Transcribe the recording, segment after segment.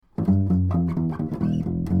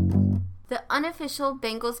unofficial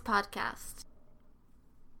Bengals podcast.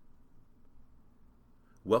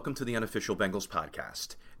 Welcome to the unofficial Bengals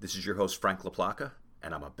podcast. This is your host, Frank LaPlaca,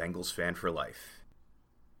 and I'm a Bengals fan for life.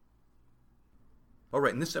 All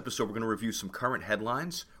right, in this episode, we're going to review some current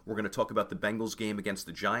headlines. We're going to talk about the Bengals game against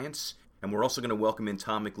the Giants, and we're also going to welcome in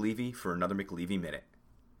Tom McLevy for another McLevy Minute.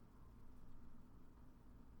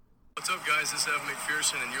 What's up, guys? This is Evan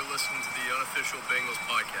McPherson, and you're listening to the unofficial Bengals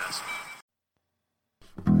podcast.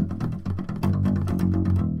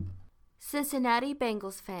 Cincinnati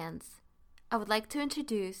Bengals fans, I would like to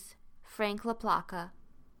introduce Frank LaPlaca.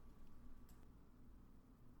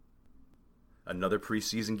 Another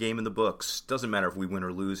preseason game in the books. Doesn't matter if we win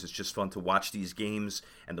or lose. It's just fun to watch these games,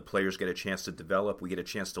 and the players get a chance to develop. We get a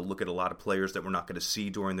chance to look at a lot of players that we're not going to see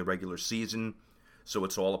during the regular season. So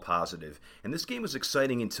it's all a positive. And this game was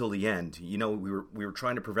exciting until the end. You know, we were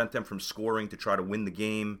trying to prevent them from scoring to try to win the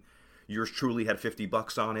game. Yours truly had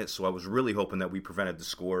 $50 on it, so I was really hoping that we prevented the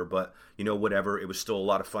score. But, you know, whatever. It was still a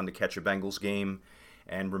lot of fun to catch a Bengals game.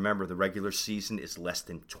 And remember, the regular season is less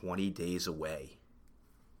than 20 days away.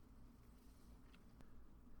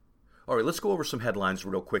 All right, let's go over some headlines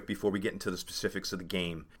real quick before we get into the specifics of the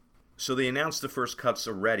game. So they announced the first cuts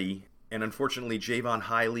already. And unfortunately, Javon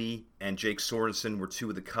Hiley and Jake Sorensen were two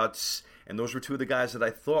of the cuts. And those were two of the guys that I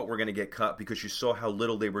thought were going to get cut because you saw how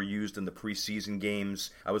little they were used in the preseason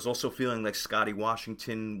games. I was also feeling like Scotty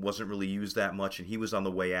Washington wasn't really used that much, and he was on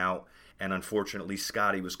the way out. And unfortunately,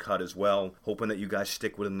 Scotty was cut as well. Hoping that you guys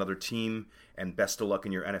stick with another team, and best of luck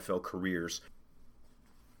in your NFL careers.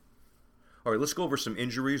 All right, let's go over some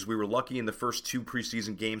injuries. We were lucky in the first two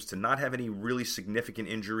preseason games to not have any really significant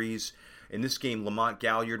injuries. In this game, Lamont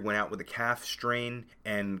Galliard went out with a calf strain,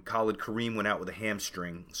 and Khalid Kareem went out with a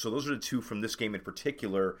hamstring. So those are the two from this game in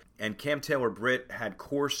particular. And Cam Taylor-Britt had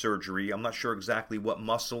core surgery. I'm not sure exactly what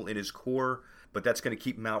muscle in his core, but that's going to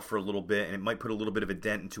keep him out for a little bit, and it might put a little bit of a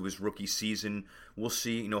dent into his rookie season. We'll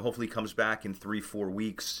see. You know, hopefully he comes back in 3-4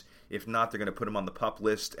 weeks. If not, they're going to put him on the PUP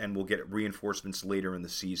list, and we'll get reinforcements later in the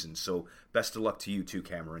season. So best of luck to you too,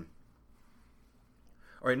 Cameron.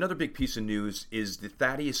 All right, another big piece of news is the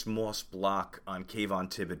Thaddeus Moss block on Kayvon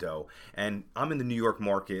Thibodeau. And I'm in the New York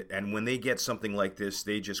market, and when they get something like this,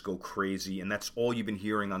 they just go crazy. And that's all you've been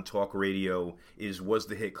hearing on talk radio is, was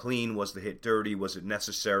the hit clean, was the hit dirty, was it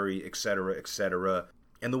necessary, etc., etc.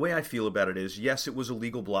 And the way I feel about it is, yes, it was a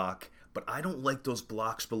legal block, but I don't like those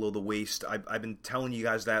blocks below the waist. I've been telling you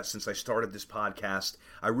guys that since I started this podcast.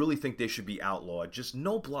 I really think they should be outlawed. Just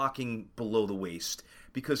no blocking below the waist.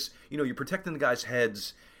 Because, you know, you're protecting the guys'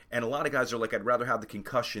 heads, and a lot of guys are like, I'd rather have the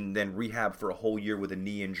concussion than rehab for a whole year with a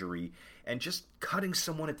knee injury. And just cutting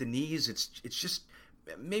someone at the knees, it's just,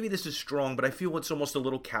 maybe this is strong, but I feel it's almost a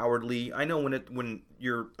little cowardly. I know when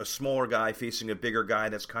you're a smaller guy facing a bigger guy,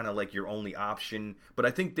 that's kind of like your only option. But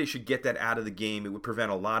I think they should get that out of the game. It would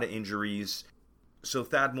prevent a lot of injuries. So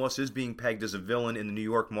Thad Moss is being pegged as a villain in the New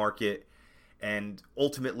York market. And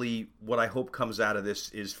ultimately, what I hope comes out of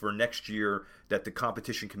this is for next year that the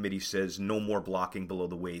competition committee says no more blocking below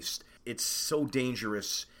the waist. It's so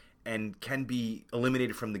dangerous and can be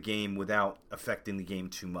eliminated from the game without affecting the game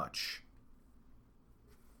too much.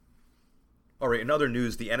 All right, in other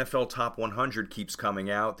news, the NFL Top 100 keeps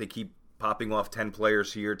coming out. They keep popping off 10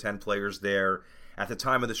 players here, 10 players there. At the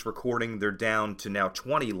time of this recording, they're down to now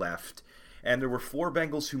 20 left. And there were 4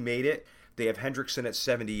 Bengals who made it. They have Hendrickson at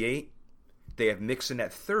 78. They have Mixon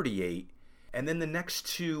at 38. And then the next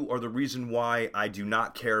two are the reason why I do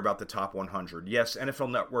not care about the top 100. Yes,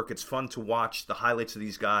 NFL Network, it's fun to watch the highlights of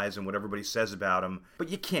these guys and what everybody says about them, but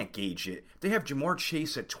you can't gauge it. They have Jamar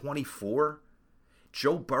Chase at 24.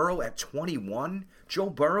 Joe Burrow at 21. Joe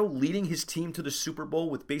Burrow leading his team to the Super Bowl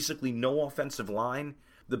with basically no offensive line.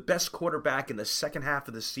 The best quarterback in the second half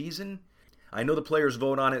of the season. I know the players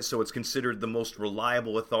vote on it, so it's considered the most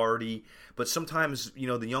reliable authority. But sometimes, you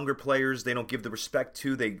know, the younger players, they don't give the respect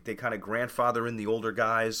to. They kind of grandfather in the older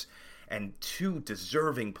guys. And 2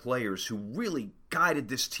 deserving players who really guided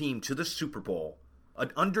this team to the Super Bowl.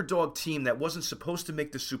 An underdog team that wasn't supposed to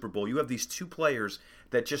make the Super Bowl. You have these 2 players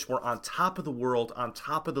that just were on top of the world, on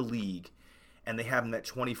top of the league. And they have them at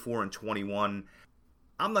 24 and 21.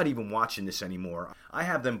 I'm not even watching this anymore. I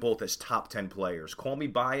have them both as top 10 players. Call me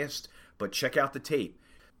biased, but check out the tape.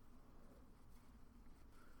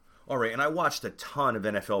 All right, and I watched a ton of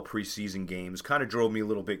NFL preseason games. Kind of drove me a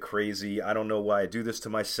little bit crazy. I don't know why I do this to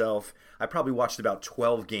myself. I probably watched about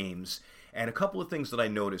 12 games. And a couple of things that I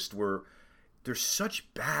noticed were there's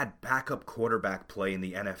such bad backup quarterback play in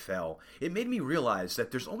the NFL. It made me realize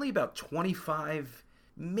that there's only about 25,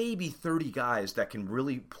 maybe 30 guys that can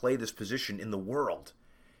really play this position in the world.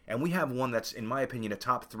 And we have one that's, in my opinion, a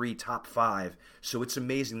top 3, top 5. So it's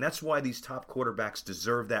amazing. That's why these top quarterbacks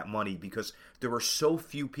deserve that money, because there are so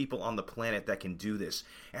few people on the planet that can do this.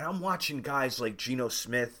 And I'm watching guys like Geno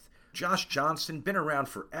Smith, Josh Johnson, been around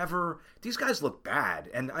forever. These guys look bad.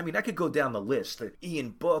 And, I mean, I could go down the list. Ian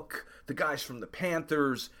Book, the guys from the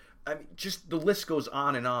Panthers. I mean, just the list goes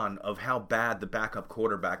on and on of how bad the backup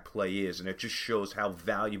quarterback play is, and it just shows how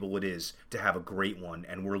valuable it is to have a great one,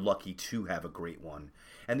 and we're lucky to have a great one.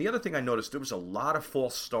 And the other thing I noticed, there was a lot of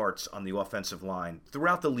false starts on the offensive line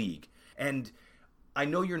throughout the league. And I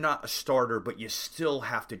know you're not a starter, but you still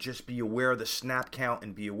have to just be aware of the snap count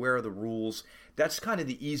and be aware of the rules. That's kind of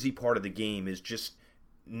the easy part of the game, is just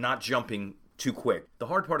not jumping too quick. The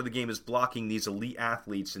hard part of the game is blocking these elite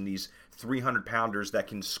athletes and these 300-pounders that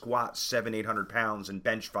can squat 700-800 pounds and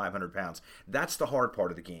bench 500 pounds. That's the hard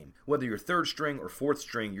part of the game. Whether you're third string or fourth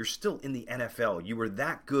string, you're still in the NFL. You were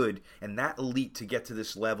that good and that elite to get to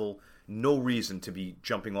this level. No reason to be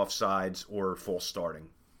jumping off sides or false starting.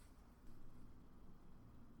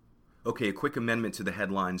 Okay, a quick amendment to the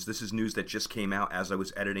headlines. This is news that just came out as I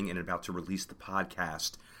was editing and about to release the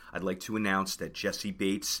podcast. I'd like to announce that Jesse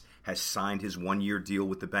Bates has signed his 1-year deal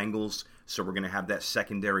with the Bengals, so we're going to have that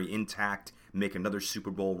secondary intact, make another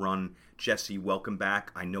Super Bowl run. Jesse, welcome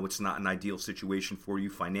back. I know it's not an ideal situation for you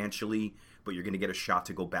financially, but you're going to get a shot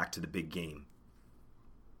to go back to the big game.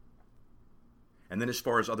 And then as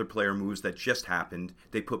far as other player moves that just happened,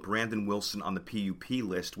 they put Brandon Wilson on the PUP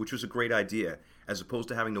list, which was a great idea. As opposed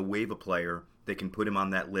to having to waive a player, they can put him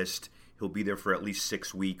on that list. He'll be there for at least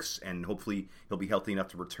 6 weeks, and hopefully he'll be healthy enough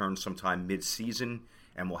to return sometime mid-season,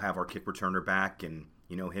 and we'll have our kick returner back, and,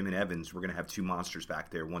 you know, him and Evans, we're going to have 2 monsters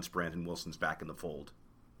back there once Brandon Wilson's back in the fold.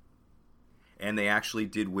 And they actually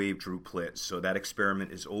did waive Drew Plitt, so that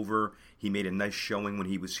experiment is over. He made a nice showing when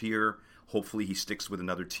he was here. Hopefully he sticks with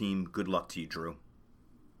another team. Good luck to you, Drew.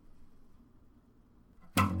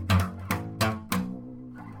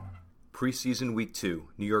 Preseason Week 2,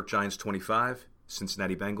 New York Giants 25,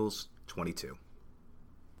 Cincinnati Bengals 22.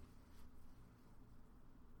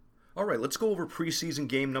 All right, let's go over preseason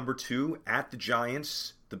game number 2 at the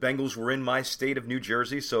Giants. The Bengals were in my state of New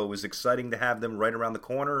Jersey, so it was exciting to have them right around the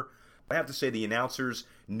corner. I have to say the announcers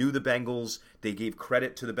knew the Bengals. They gave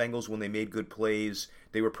credit to the Bengals when they made good plays.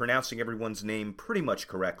 They were pronouncing everyone's name pretty much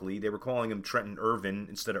correctly. They were calling him Trenton Irvin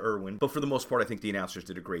instead of Irwin. But for the most part, I think the announcers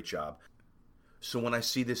did a great job. So when I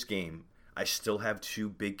see this game, I still have 2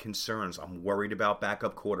 big concerns. I'm worried about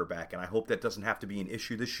backup quarterback, and I hope that doesn't have to be an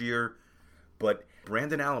issue this year. But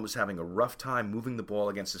Brandon Allen was having a rough time moving the ball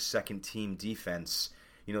against a second-team defense.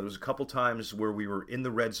 You know, there was a couple times where we were in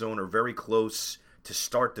the red zone or very close to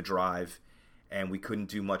start the drive, and we couldn't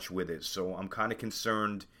do much with it. So I'm kind of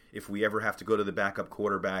concerned if we ever have to go to the backup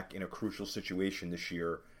quarterback in a crucial situation this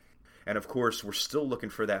year. And of course, we're still looking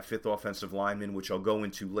for that 5th offensive lineman, which I'll go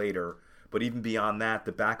into later. But even beyond that,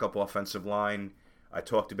 the backup offensive line, I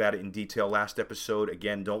talked about it in detail last episode.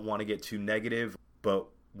 Again, don't want to get too negative, but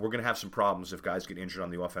we're going to have some problems if guys get injured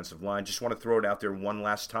on the offensive line. Just want to throw it out there one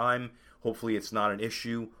last time. Hopefully it's not an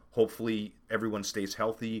issue. Hopefully everyone stays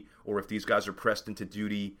healthy, or if these guys are pressed into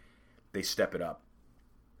duty, they step it up.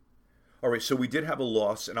 All right, so we did have a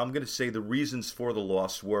loss, and I'm going to say the reasons for the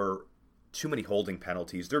loss were too many holding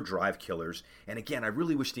penalties. They're drive killers. And again, I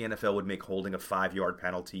really wish the NFL would make holding a 5-yard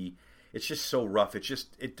penalty. It's just so rough.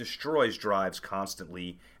 It destroys drives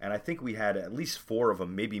constantly, and I think we had at least 4 of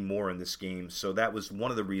them, maybe more in this game. So that was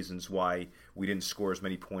one of the reasons why we didn't score as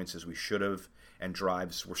many points as we should have, and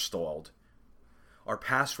drives were stalled. Our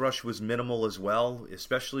pass rush was minimal as well,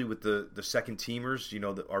 especially with the second teamers. You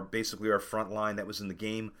know, basically our front line that was in the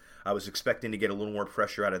game. I was expecting to get a little more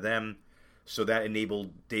pressure out of them, so that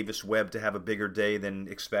enabled Davis Webb to have a bigger day than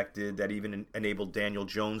expected. That even enabled Daniel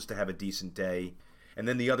Jones to have a decent day. And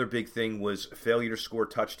then the other big thing was failure to score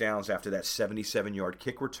touchdowns after that 77-yard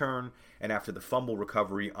kick return and after the fumble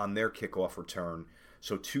recovery on their kickoff return.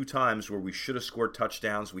 So 2 times where we should have scored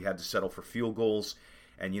touchdowns, we had to settle for field goals.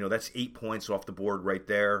 And, you know, that's 8 points off the board right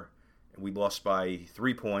there. We lost by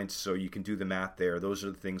 3 points, so you can do the math there. Those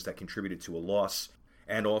are the things that contributed to a loss.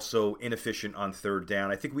 And also inefficient on 3rd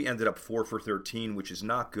down. I think we ended up 4 for 13, which is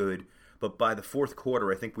not good. But by the 4th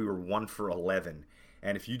quarter, I think we were 1 for 11.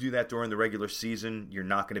 And if you do that during the regular season, you're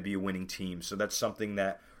not going to be a winning team. So that's something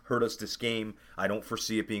that hurt us this game. I don't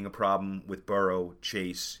foresee it being a problem with Burrow,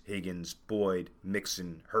 Chase, Higgins, Boyd,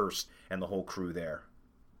 Mixon, Hurst, and the whole crew there.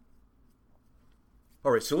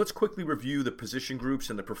 All right, so let's quickly review the position groups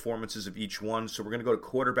and the performances of each one. So we're going to go to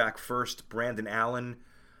quarterback first, Brandon Allen.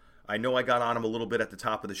 I know I got on him a little bit at the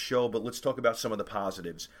top of the show, but let's talk about some of the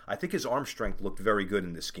positives. I think his arm strength looked very good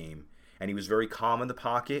in this game, and he was very calm in the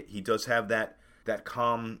pocket. He does have that that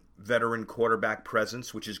calm veteran quarterback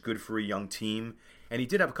presence, which is good for a young team. And he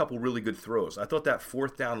did have a couple really good throws. I thought that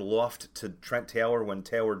fourth down loft to Trent Taylor when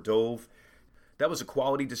Taylor dove, that was a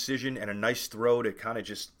quality decision and a nice throw to kind of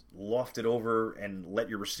just loft it over and let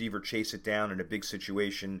your receiver chase it down in a big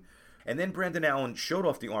situation. And then Brandon Allen showed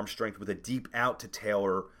off the arm strength with a deep out to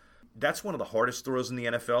Taylor. That's one of the hardest throws in the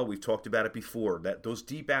NFL. We've talked about it before, that those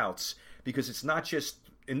deep outs, because it's not just,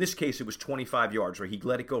 in this case, it was 25 yards, right? He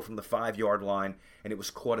let it go from the 5-yard line, and it was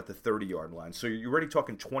caught at the 30-yard line. So you're already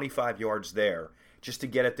talking 25 yards there just to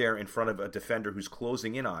get it there in front of a defender who's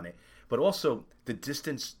closing in on it. But also the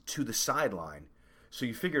distance to the sideline. So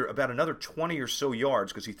you figure about another 20 or so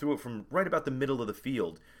yards, because he threw it from right about the middle of the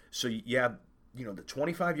field. So you have, the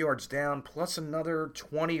 25 yards down plus another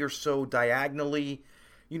 20 or so diagonally.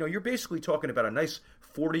 You're basically talking about a nice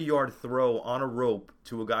 40-yard throw on a rope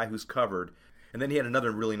to a guy who's covered. And then he had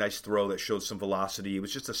another really nice throw that showed some velocity. It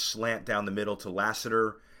was just a slant down the middle to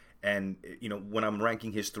Lassiter. And, when I'm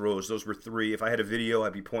ranking his throws, those were 3. If I had a video,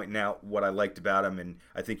 I'd be pointing out what I liked about him, and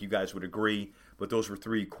I think you guys would agree. But those were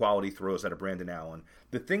 3 quality throws out of Brandon Allen.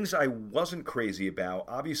 The things I wasn't crazy about,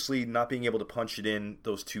 obviously not being able to punch it in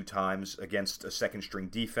those 2 times against a second-string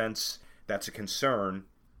defense, that's a concern.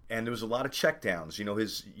 And there was a lot of checkdowns.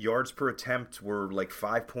 His yards per attempt were like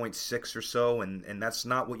 5.6 or so, and that's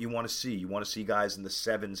not what you want to see. You want to see guys in the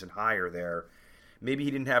 7s and higher there. Maybe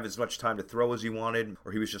he didn't have as much time to throw as he wanted,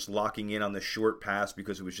 or he was just locking in on the short pass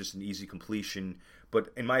because it was just an easy completion. But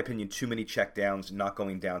in my opinion, too many checkdowns, not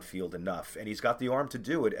going downfield enough. And he's got the arm to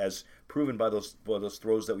do it, as proven by those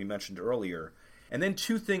throws that we mentioned earlier. And then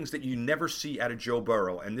 2 things that you never see out of Joe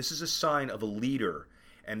Burrow, and this is a sign of a leader.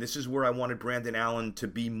 And this is where I wanted Brandon Allen to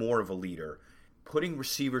be more of a leader. Putting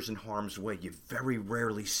receivers in harm's way. You very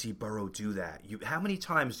rarely see Burrow do that. How many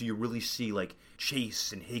times do you really see like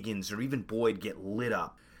Chase and Higgins or even Boyd get lit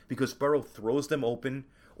up? Because Burrow throws them open,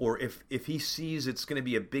 or if he sees it's going to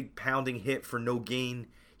be a big pounding hit for no gain,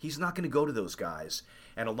 he's not going to go to those guys.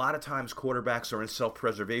 And a lot of times quarterbacks are in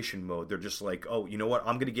self-preservation mode. They're just like, oh, you know what?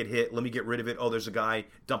 I'm going to get hit. Let me get rid of it. Oh, there's a guy.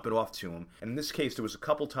 Dump it off to him. And in this case, there was a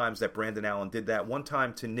couple times that Brandon Allen did that. One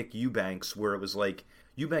time to Nick Eubanks, where it was like,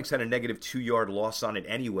 Eubanks had a negative 2-yard loss on it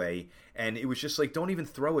anyway. And it was just like, don't even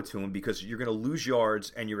throw it to him, because you're going to lose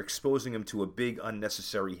yards and you're exposing him to a big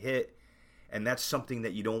unnecessary hit. And that's something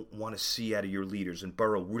that you don't want to see out of your leaders. And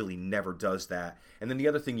Burrow really never does that. And then the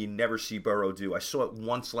other thing you never see Burrow do, I saw it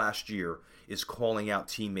once last year, is calling out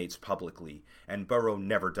teammates publicly. And Burrow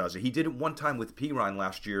never does it. He did it one time with Pirine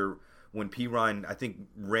last year when Pirine, I think,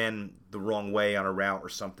 ran the wrong way on a route or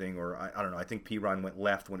something. Or I don't know. I think Pirine went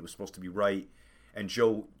left when it was supposed to be right. And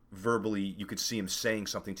Joe verbally, you could see him saying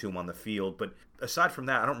something to him on the field. But aside from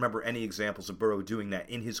that, I don't remember any examples of Burrow doing that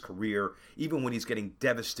in his career. Even when he's getting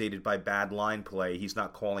devastated by bad line play, he's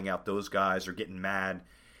not calling out those guys or getting mad.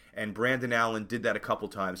 And Brandon Allen did that a couple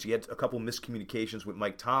times. He had a couple miscommunications with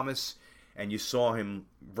Mike Thomas, and you saw him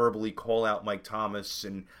verbally call out Mike Thomas,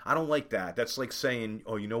 and I don't like that. That's like saying,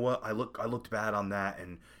 oh, you know what, I looked bad on that,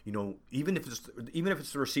 and even if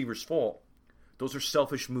it's the receiver's fault, those are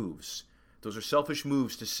selfish moves. Those are selfish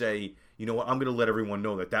moves to say, you know what, I'm going to let everyone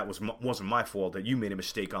know that wasn't my fault, that you made a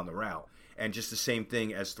mistake on the route. And just the same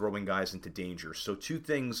thing as throwing guys into danger. So 2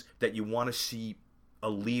 things that you want to see a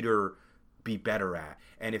leader be better at.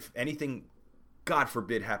 And if anything, God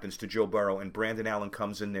forbid, happens to Joe Burrow and Brandon Allen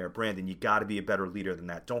comes in there, Brandon, you got to be a better leader than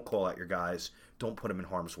that. Don't call out your guys. Don't put them in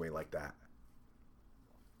harm's way like that.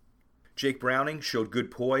 Jake Browning showed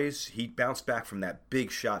good poise. He bounced back from that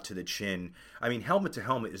big shot to the chin. I mean, helmet to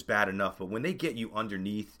helmet is bad enough, but when they get you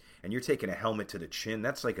underneath and you're taking a helmet to the chin,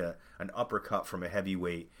 that's like an uppercut from a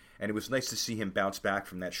heavyweight. And it was nice to see him bounce back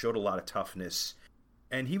from that. Showed a lot of toughness.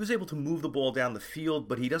 And he was able to move the ball down the field,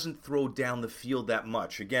 but he doesn't throw down the field that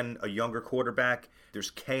much. Again, a younger quarterback.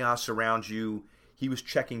 There's chaos around you. He was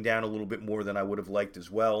checking down a little bit more than I would have liked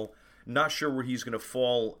as well. Not sure where he's going to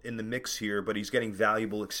fall in the mix here, but he's getting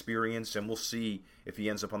valuable experience, and we'll see if he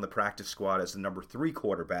ends up on the practice squad as the number 3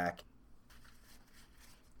 quarterback.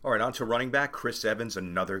 All right, on to running back. Chris Evans,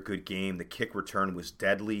 another good game. The kick return was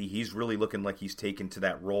deadly. He's really looking like he's taken to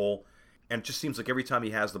that role, and it just seems like every time he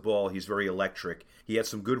has the ball, he's very electric. He had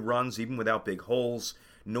some good runs, even without big holes.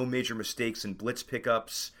 No major mistakes in blitz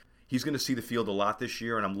pickups. He's going to see the field a lot this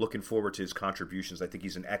year, and I'm looking forward to his contributions. I think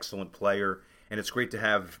he's an excellent player. And it's great to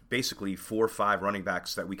have basically 4 or 5 running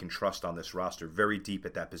backs that we can trust on this roster, very deep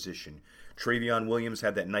at that position. Travion Williams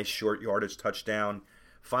had that nice short yardage touchdown.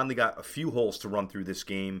 Finally got a few holes to run through this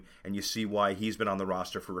game, and you see why he's been on the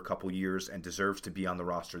roster for a couple years and deserves to be on the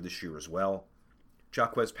roster this year as well.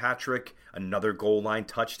 Jaquez Patrick, another goal line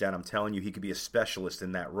touchdown. I'm telling you, he could be a specialist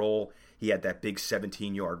in that role. He had that big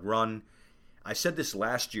 17-yard run. I said this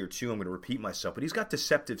last year too, I'm going to repeat myself, but he's got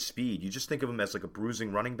deceptive speed. You just think of him as like a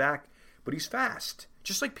bruising running back, but he's fast,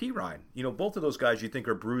 just like Perine. Both of those guys you think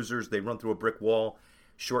are bruisers, they run through a brick wall,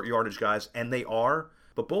 short yardage guys, and they are,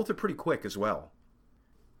 but both are pretty quick as well.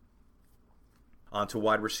 On to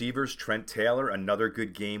wide receivers, Trent Taylor, another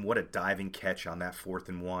good game. What a diving catch on that 4th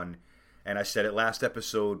and 1. And I said it last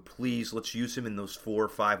episode, please, let's use him in those 4 or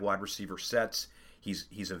 5 wide receiver sets.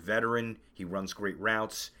 He's a veteran, he runs great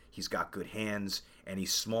routes, he's got good hands, and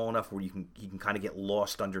he's small enough where he can kind of get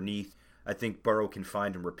lost underneath. I think Burrow can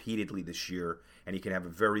find him repeatedly this year, and he can have a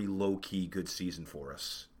very low-key good season for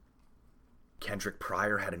us. Kendrick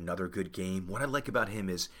Pryor had another good game. What I like about him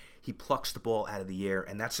is he plucks the ball out of the air,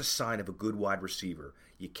 and that's a sign of a good wide receiver.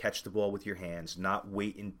 You catch the ball with your hands, not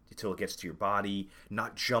wait until it gets to your body,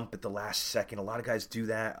 not jump at the last second. A lot of guys do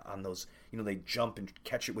that on those, they jump and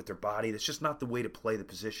catch it with their body. That's just not the way to play the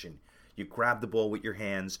position. You grab the ball with your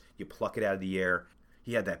hands, you pluck it out of the air.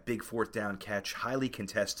 He had that big 4th down catch, highly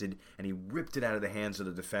contested, and he ripped it out of the hands of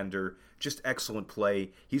the defender. Just excellent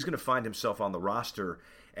play. He's going to find himself on the roster.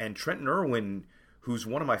 And Trenton Irwin, who's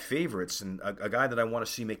one of my favorites and a guy that I want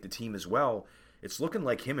to see make the team as well, it's looking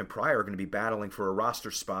like him and Pryor are going to be battling for a roster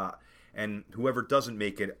spot. And whoever doesn't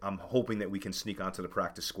make it, I'm hoping that we can sneak onto the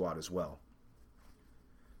practice squad as well.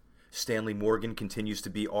 Stanley Morgan continues to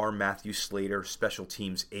be our Matthew Slater, special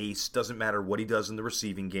teams ace. Doesn't matter what he does in the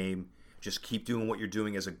receiving game. Just keep doing what you're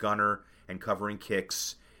doing as a gunner and covering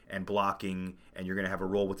kicks and blocking, and you're going to have a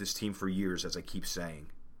role with this team for years, as I keep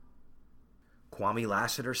saying. Kwame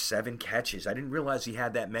Lassiter, 7 catches. I didn't realize he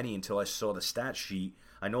had that many until I saw the stat sheet.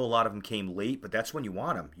 I know a lot of them came late, but that's when you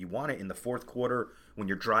want them. You want it in the 4th quarter when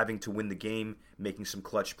you're driving to win the game, making some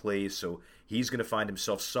clutch plays. So he's going to find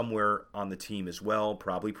himself somewhere on the team as well,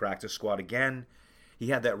 probably practice squad again. He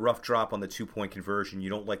had that rough drop on the 2-point conversion.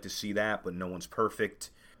 You don't like to see that, but no one's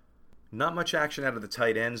perfect. Not much action out of the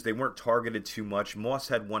tight ends. They weren't targeted too much. Moss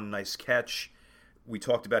had one nice catch. We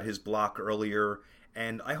talked about his block earlier.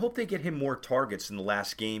 And I hope they get him more targets in the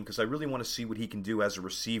last game because I really want to see what he can do as a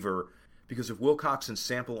receiver. Because if Wilcox and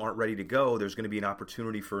Sample aren't ready to go, there's going to be an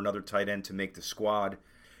opportunity for another tight end to make the squad.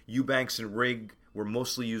 Eubanks and Rigg were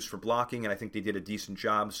mostly used for blocking, and I think they did a decent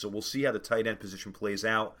job. So we'll see how the tight end position plays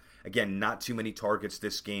out. Again, not too many targets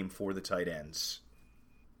this game for the tight ends.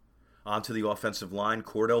 On to the offensive line.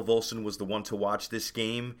 Cordell Volson was the one to watch this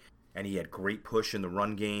game, and he had great push in the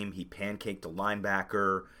run game. He pancaked a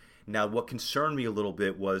linebacker. Now, what concerned me a little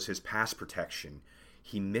bit was his pass protection.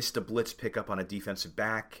 He missed a blitz pickup on a defensive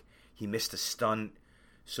back. He missed a stunt.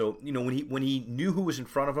 So, when he knew who was in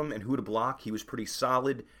front of him and who to block, he was pretty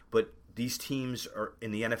solid. But these teams are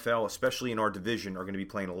in the NFL, especially in our division, are going to be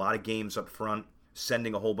playing a lot of games up front,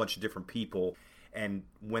 sending a whole bunch of different people. And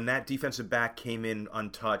when that defensive back came in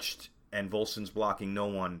untouched and Volson's blocking no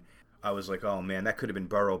one, I was like, oh man, that could have been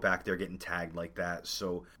Burrow back there getting tagged like that.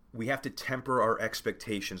 So we have to temper our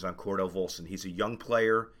expectations on Cordell Volson. He's a young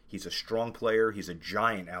player. He's a strong player. He's a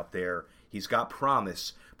giant out there. He's got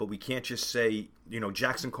promise, but we can't just say,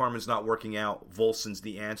 Jackson Carman's not working out. Volson's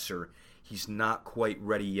the answer. He's not quite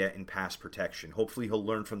ready yet in pass protection. Hopefully he'll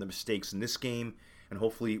learn from the mistakes in this game, and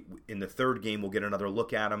hopefully in the 3rd game we'll get another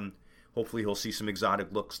look at him. Hopefully he'll see some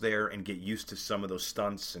exotic looks there and get used to some of those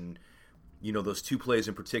stunts. And, those 2 plays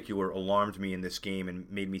in particular alarmed me in this game and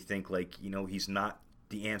made me think he's not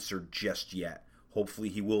the answer just yet. Hopefully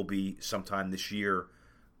he will be sometime this year,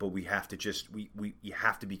 but we have to you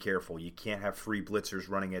have to be careful. You can't have free blitzers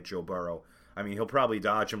running at Joe Burrow. I mean, he'll probably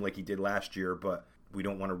dodge them like he did last year, but we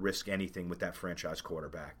don't want to risk anything with that franchise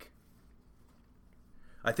quarterback.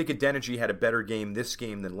 I think Adeniji had a better game this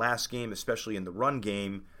game than last game, especially in the run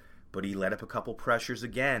game, but he let up a couple pressures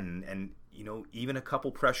again. And, even a couple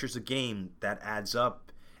pressures a game, that adds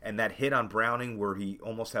up. And that hit on Browning where he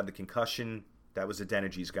almost had the concussion, that was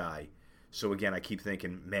Adeniji's guy. So again, I keep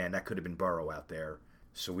thinking, man, that could have been Burrow out there.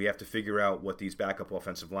 So we have to figure out what these backup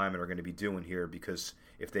offensive linemen are going to be doing here, because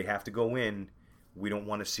if they have to go in, we don't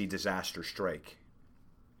want to see disaster strike.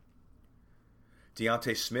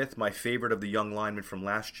 Deontay Smith, my favorite of the young linemen from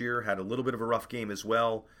last year, had a little bit of a rough game as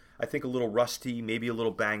well. I think a little rusty, maybe a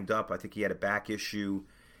little banged up. I think he had a back issue.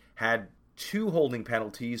 Had 2 holding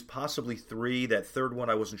penalties, possibly 3. That 3rd one,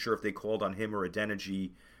 I wasn't sure if they called on him or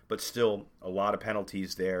Adeniji, but still a lot of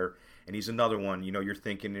penalties there. And he's another one, you're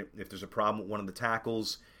thinking if there's a problem with one of the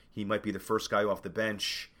tackles, he might be the first guy off the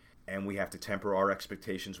bench, and we have to temper our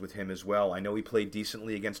expectations with him as well. I know he played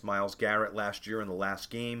decently against Myles Garrett last year in the last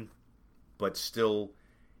game, but still,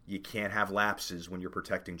 you can't have lapses when you're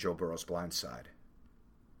protecting Joe Burrow's blind side.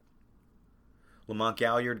 Lamont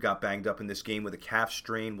Galliard got banged up in this game with a calf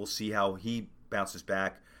strain. We'll see how he bounces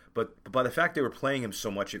back. But by the fact they were playing him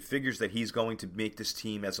so much, it figures that he's going to make this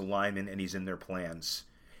team as a lineman, and he's in their plans.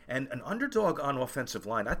 And an underdog on offensive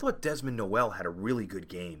line, I thought Desmond Noel had a really good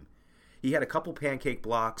game. He had a couple pancake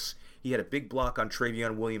blocks. He had a big block on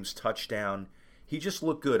Travion Williams' touchdown. He just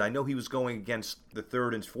looked good. I know he was going against the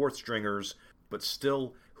third and fourth stringers, but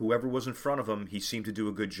still, whoever was in front of him, he seemed to do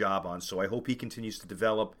a good job on. So I hope he continues to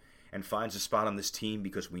develop and finds a spot on this team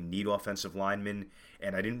because we need offensive linemen,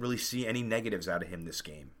 and I didn't really see any negatives out of him this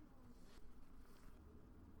game.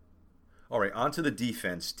 All right, on to the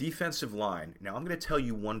defense. Defensive line. Now, I'm going to tell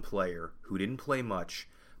you one player who didn't play much,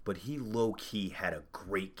 but he low-key had a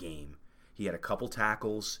great game. He had a couple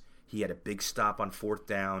tackles. He had a big stop on fourth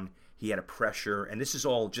down. He had a pressure, and this is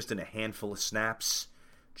all just in a handful of snaps.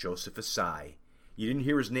 Joseph Asai. You didn't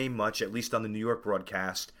hear his name much, at least on the New York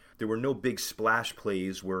broadcast. There were no big splash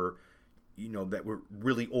plays that were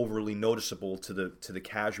really overly noticeable to the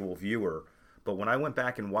casual viewer. But when I went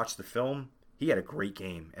back and watched the film, he had a great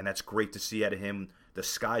game, and that's great to see out of him. The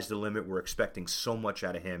sky's the limit. We're expecting so much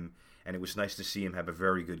out of him, and it was nice to see him have a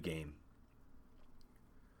very good game.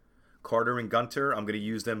 Carter and Gunter, I'm going to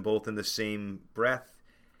use them both in the same breath.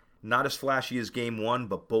 Not as flashy as game one,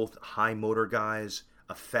 but both high motor guys,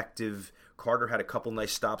 effective. Carter had a couple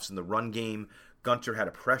nice stops in the run game. Gunter had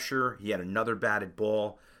a pressure. He had another batted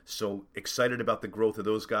ball. So excited about the growth of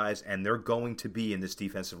those guys, and they're going to be in this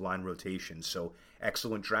defensive line rotation. So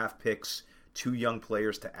excellent draft picks. 2 young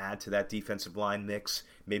players to add to that defensive line mix.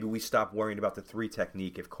 Maybe we stop worrying about the 3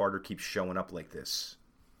 technique if Carter keeps showing up like this.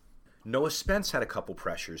 Noah Spence had a couple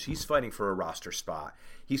pressures. He's fighting for a roster spot.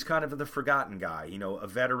 He's kind of the forgotten guy. A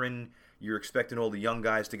veteran. You're expecting all the young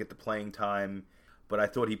guys to get the playing time, but I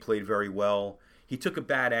thought he played very well. He took a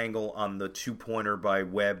bad angle on the 2-pointer by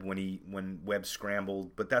Webb when Webb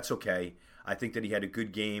scrambled, but that's okay. I think that he had a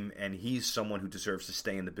good game, and he's someone who deserves to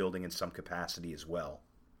stay in the building in some capacity as well.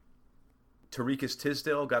 Tariqus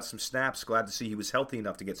Tisdale got some snaps. Glad to see he was healthy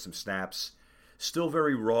enough to get some snaps. Still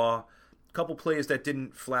very raw. A couple plays that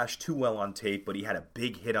didn't flash too well on tape, but he had a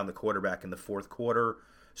big hit on the quarterback in the fourth quarter.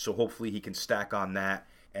 So hopefully he can stack on that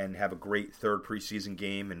and have a great third preseason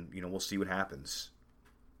game, and we'll see what happens.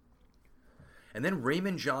 And then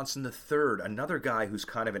Raymond Johnson III, another guy who's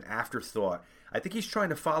kind of an afterthought. I think he's trying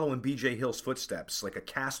to follow in B.J. Hill's footsteps, like a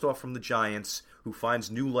cast-off from the Giants who finds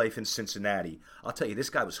new life in Cincinnati. I'll tell you, this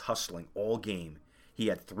guy was hustling all game. He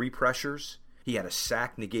had 3 pressures. He had a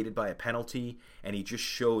sack negated by a penalty, and he just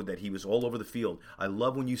showed that he was all over the field. I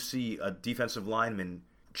love when you see a defensive lineman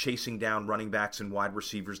chasing down running backs and wide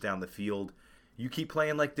receivers down the field. You keep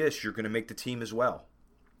playing like this, you're going to make the team as well.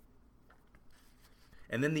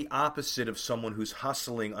 And then the opposite of someone who's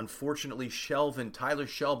hustling, unfortunately, Tyler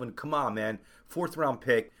Shelvin, come on, man. 4th round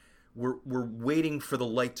pick. We're waiting for the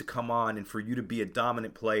light to come on and for you to be a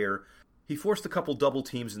dominant player. He forced a couple double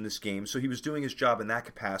teams in this game, so he was doing his job in that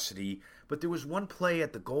capacity. But there was one play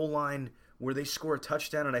at the goal line where they score a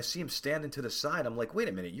touchdown, and I see him standing to the side. I'm like, wait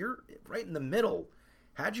a minute, you're right in the middle.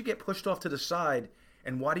 How'd you get pushed off to the side,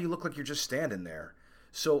 and why do you look like you're just standing there?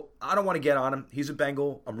 So I don't want to get on him. He's a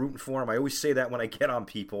Bengal. I'm rooting for him. I always say that when I get on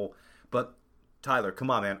people. But Tyler, come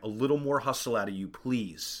on, man. A little more hustle out of you,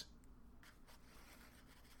 please.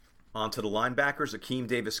 On to the linebackers, Akeem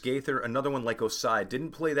Davis-Gaither. Another one like Osai.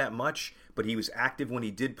 Didn't play that much, but he was active when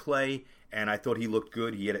he did play, and I thought he looked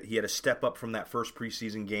good. He had a step up from that first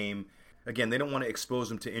preseason game. Again, they don't want to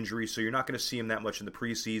expose him to injury, so you're not going to see him that much in the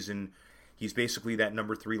preseason. He's basically that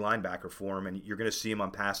number 3 linebacker for him, and you're going to see him on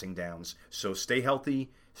passing downs. So stay healthy,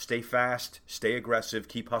 stay fast, stay aggressive,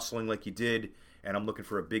 keep hustling like you did, and I'm looking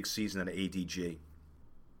for a big season at ADG.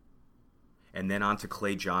 And then on to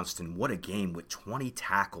Clay Johnston. What a game with 20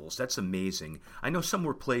 tackles. That's amazing. I know some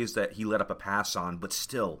were plays that he let up a pass on, but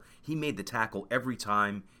still, he made the tackle every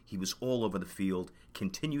time. He was all over the field,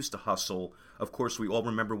 continues to hustle. Of course, we all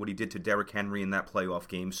remember what he did to Derrick Henry in that playoff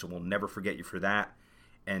game, so we'll never forget you for that.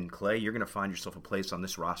 And Clay, you're going to find yourself a place on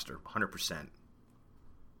this roster, 100%.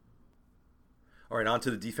 All right, on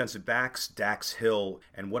to the defensive backs, Dax Hill.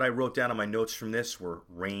 And what I wrote down on my notes from this were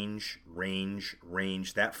range.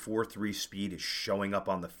 That 4.3 speed is showing up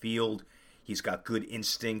on the field. He's got good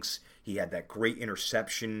instincts. He had that great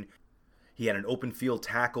interception. He had an open field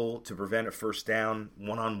tackle to prevent a first down,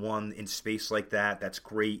 one-on-one in space like that. That's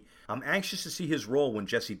great. I'm anxious to see his role when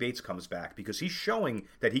Jesse Bates comes back because he's showing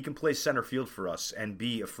that he can play center field for us and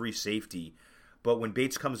be a free safety. But when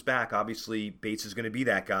Bates comes back, obviously Bates is going to be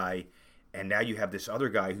that guy. And now you have this other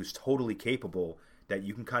guy who's totally capable that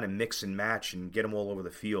you can kind of mix and match and get him all over the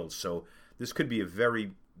field. So this could be a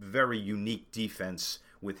very, very unique defense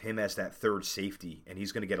with him as that third safety. And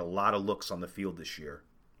he's going to get a lot of looks on the field this year.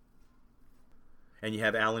 And you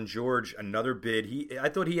have Alan George, another bid. I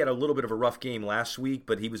thought he had a little bit of a rough game last week,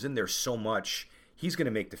 but he was in there so much. He's going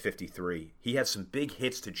to make the 53. He had some big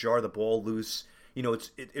hits to jar the ball loose. You know,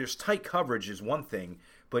 there's tight coverage is one thing,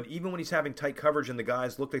 but even when he's having tight coverage and the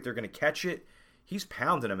guys look like they're going to catch it, he's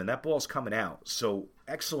pounding them and that ball's coming out. So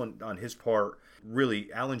excellent on his part.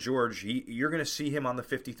 Really, Alan George, you're going to see him on the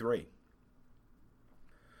 53.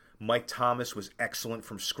 Mike Thomas was excellent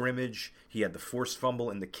from scrimmage. He had the forced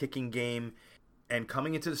fumble in the kicking game. And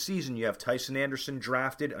coming into the season, you have Tyson Anderson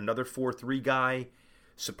drafted, another 4-3 guy,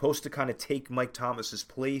 supposed to kind of take Mike Thomas's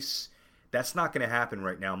place. That's not going to happen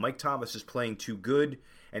right now. Mike Thomas is playing too good,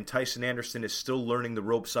 and Tyson Anderson is still learning the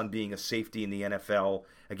ropes on being a safety in the NFL.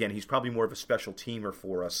 Again, he's probably more of a special teamer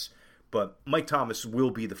for us, but Mike Thomas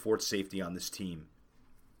will be the fourth safety on this team.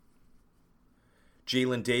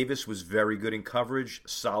 Jalen Davis was very good in coverage,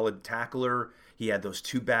 solid tackler. He had those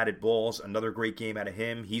 2 batted balls, another great game out of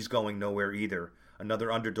him. He's going nowhere either.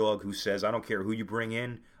 Another underdog who says, I don't care who you bring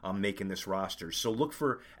in, I'm making this roster. So look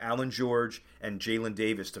for Alan George and Jalen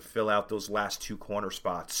Davis to fill out those last 2 corner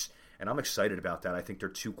spots. And I'm excited about that. I think they're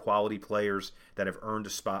 2 quality players that have earned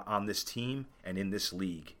a spot on this team and in this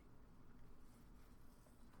league.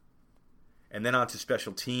 And then on to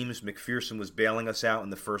special teams. McPherson was bailing us out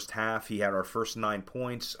in the first half. He had our first 9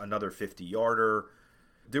 points, another 50-yarder.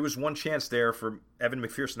 There was one chance there for Evan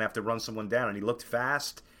McPherson to have to run someone down, and he looked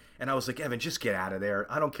fast. And I was like, Evan, just get out of there.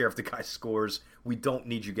 I don't care if the guy scores. We don't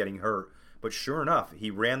need you getting hurt. But sure enough,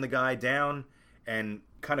 he ran the guy down and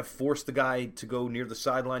kind of forced the guy to go near the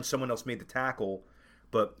sideline. Someone else made the tackle.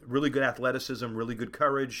 But really good athleticism, really good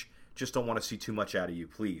courage. Just don't want to see too much out of you,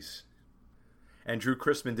 please. And Drew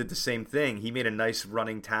Chrisman did the same thing. He made a nice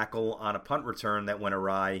running tackle on a punt return that went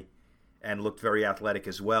awry and looked very athletic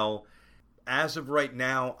as well. As of right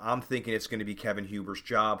now, I'm thinking it's going to be Kevin Huber's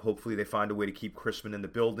job. Hopefully they find a way to keep Chrisman in the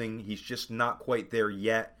building. He's just not quite there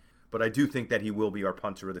yet, but I do think that he will be our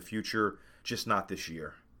punter of the future, just not this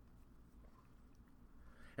year.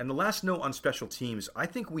 And the last note on special teams, I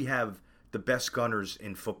think we have the best gunners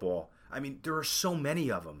in football. I mean, there are so many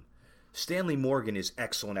of them. Stanley Morgan is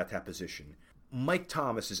excellent at that position. Mike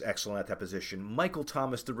Thomas is excellent at that position. Michael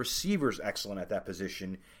Thomas, the receiver, is excellent at that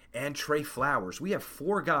position. And Trey Flowers. We have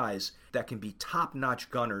 4 guys that can be top-notch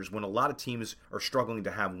gunners when a lot of teams are struggling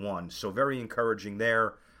to have one. So very encouraging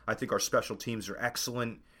there. I think our special teams are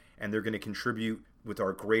excellent, and they're going to contribute with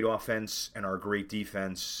our great offense and our great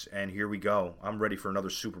defense. And here we go. I'm ready for another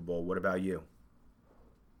Super Bowl. What about you?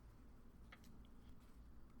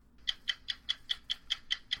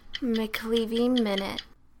 McLeavy Minute.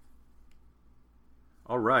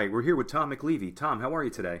 All right, we're here with Tom McLeavy. Tom, how are you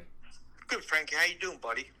today? Good, Frankie. How you doing,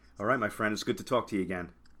 buddy? All right, my friend. It's good to talk to you again.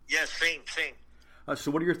 Yeah, same.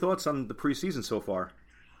 So what are your thoughts on the preseason so far?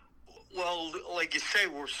 Well, like you say,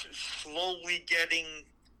 we're slowly getting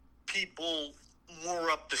people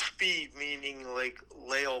more up to speed, meaning like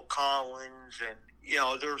Leo Collins, and,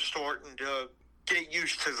 they're starting to get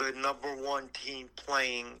used to the number 1 team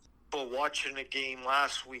playing. But watching the game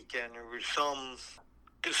last weekend, there was some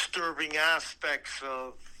disturbing aspects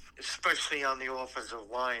of, especially on the offensive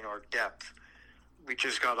line, our depth. We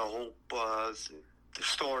just got to hope the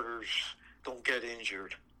starters don't get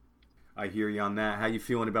injured. I hear you on that. How you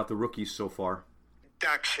feeling about the rookies so far?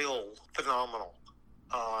 Dax Hill, phenomenal.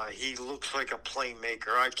 He looks like a playmaker.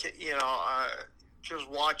 I can't, just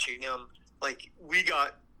watching him, like we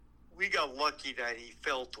got lucky that he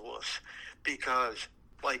fell to us, because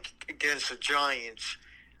like against the Giants,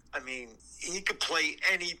 I mean, he could play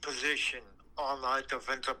any position on the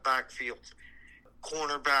defensive backfield.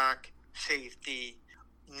 Cornerback, safety,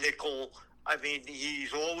 nickel. I mean,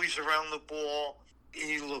 he's always around the ball.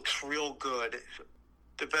 He looks real good.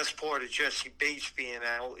 The best part of Jesse Bates being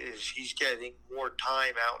out is he's getting more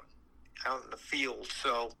time out in the field.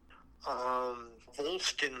 So,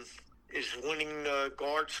 Volston is winning the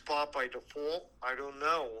guard spot by default. I don't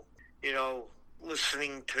know.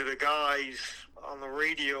 Listening to the guys on the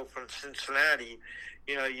radio from Cincinnati,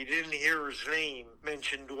 you didn't hear his name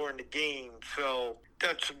mentioned during the game. So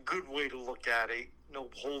that's a good way to look at it. No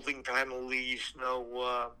holding penalties,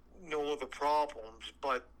 no other problems.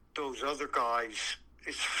 But those other guys,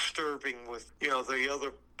 it's disturbing with, the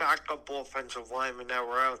other backup offensive linemen that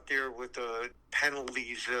were out there with the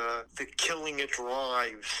penalties, the killing of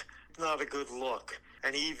drives. Not a good look.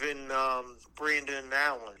 And even Brandon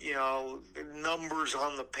Allen, the numbers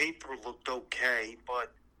on the paper looked okay,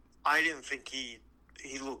 but I didn't think he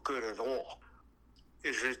looked good at all.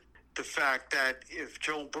 Is it the fact that if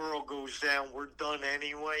Joe Burrow goes down, we're done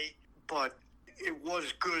anyway? But it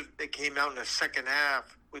was good. They came out in the second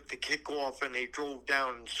half with the kickoff, and they drove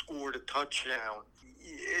down and scored a touchdown.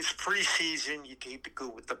 it's preseason. You take the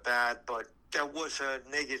good with the bad, but that was a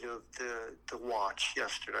negative to watch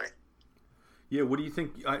yesterday. Yeah, what do you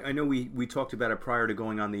think? I know we talked about it prior to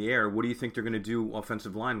going on the air. What do you think they're going to do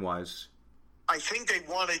offensive line-wise? I think they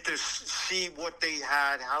wanted to see what they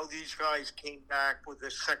had, how these guys came back with the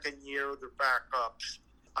second year of their backups.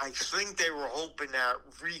 I think they were hoping that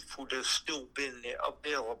Reef would have still been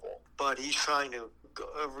available, but he signed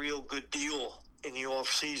a real good deal in the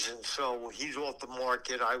offseason, so he's off the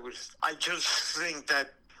market. I just think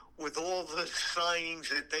that with all the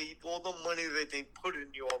signings all the money that they put in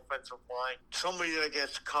the offensive line, somebody that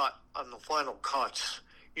gets cut on the final cuts,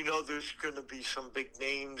 there's going to be some big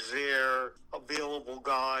names there, available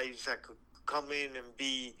guys that could come in and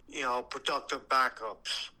be, productive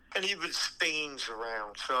backups. And even Spain's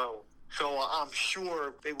around. So I'm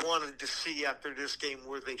sure they wanted to see after this game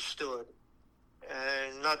where they stood.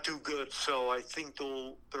 And not too good. So I think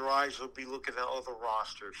their eyes will be looking at other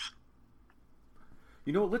rosters.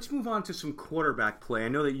 Let's move on to some quarterback play. I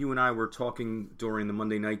know that you and I were talking during the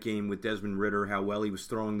Monday night game with Desmond Ridder, how well he was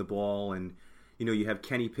throwing the ball, and you have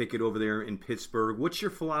Kenny Pickett over there in Pittsburgh. What's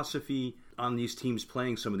your philosophy on these teams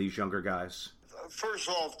playing some of these younger guys? First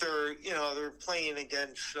off, they're playing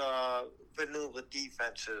against vanilla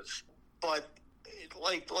defenses, but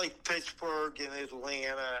like Pittsburgh and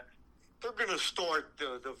Atlanta, they're going to start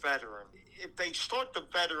the veteran. If they start the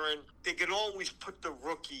veteran, they can always put the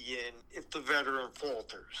rookie in if the veteran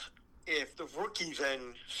falters. If the rookie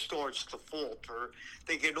then starts to falter,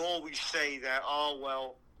 they can always say that,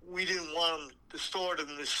 we didn't want him to start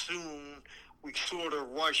him this soon. We sort of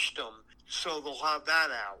rushed him. So they'll have that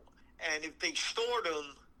out. And if they start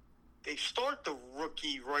the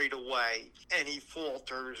rookie right away, and he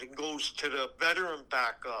falters and goes to the veteran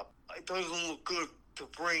backup. It doesn't look good to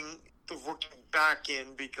bring the rookie back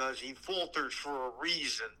in because he falters for a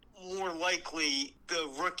reason. More likely, the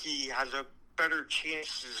rookie has a better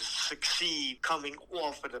chance to succeed coming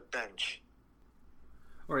off of the bench.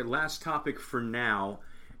 All right, last topic for now.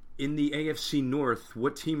 In the AFC North,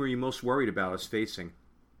 what team are you most worried about us facing?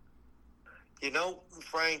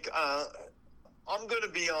 Frank, I'm going to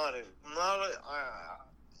be honest.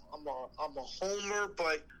 I'm a homer,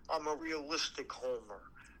 but I'm a realistic homer.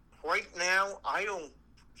 Right now, I don't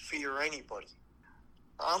fear anybody.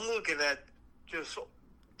 I'm looking at just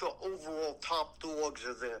the overall top dogs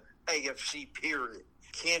of the AFC period.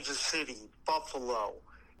 Kansas City, Buffalo.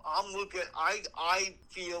 I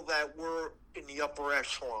feel that we're in the upper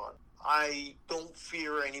echelon. I don't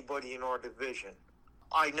fear anybody in our division.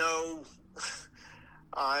 I know,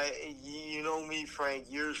 you know me,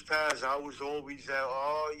 Frank, years past, I was always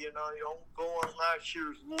you don't go on last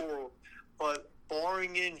year's laurel. But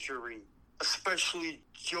barring injury, especially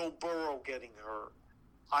Joe Burrow getting hurt,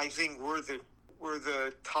 I think we're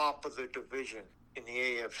the top of the division in the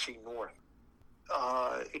AFC North.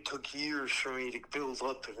 It took years for me to build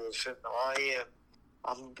up to this, and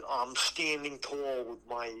I'm standing tall with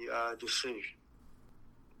my decision.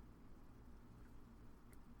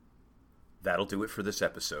 That'll do it for this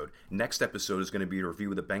episode. Next episode is going to be a review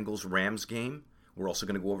of the Bengals-Rams game. We're also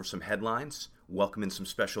going to go over some headlines, welcome in some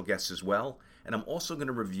special guests as well, and I'm also going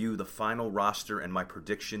to review the final roster and my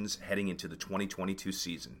predictions heading into the 2022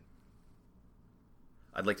 season.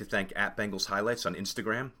 I'd like to thank @Bengals Highlights on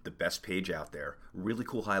Instagram, the best page out there. Really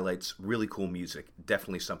cool highlights, really cool music.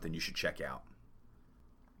 Definitely something you should check out.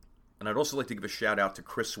 And I'd also like to give a shout out to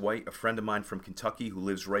Chris White, a friend of mine from Kentucky who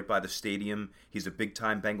lives right by the stadium. He's a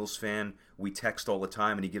big-time Bengals fan. We text all the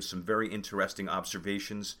time, and he gives some very interesting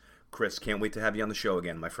observations. Chris, can't wait to have you on the show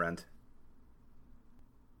again, my friend.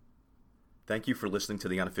 Thank you for listening to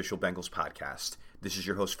the Unofficial Bengals Podcast. This is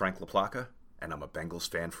your host, Frank LaPlaca, and I'm a Bengals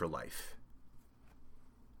fan for life.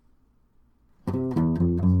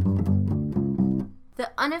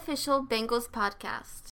 The Unofficial Bengals Podcast.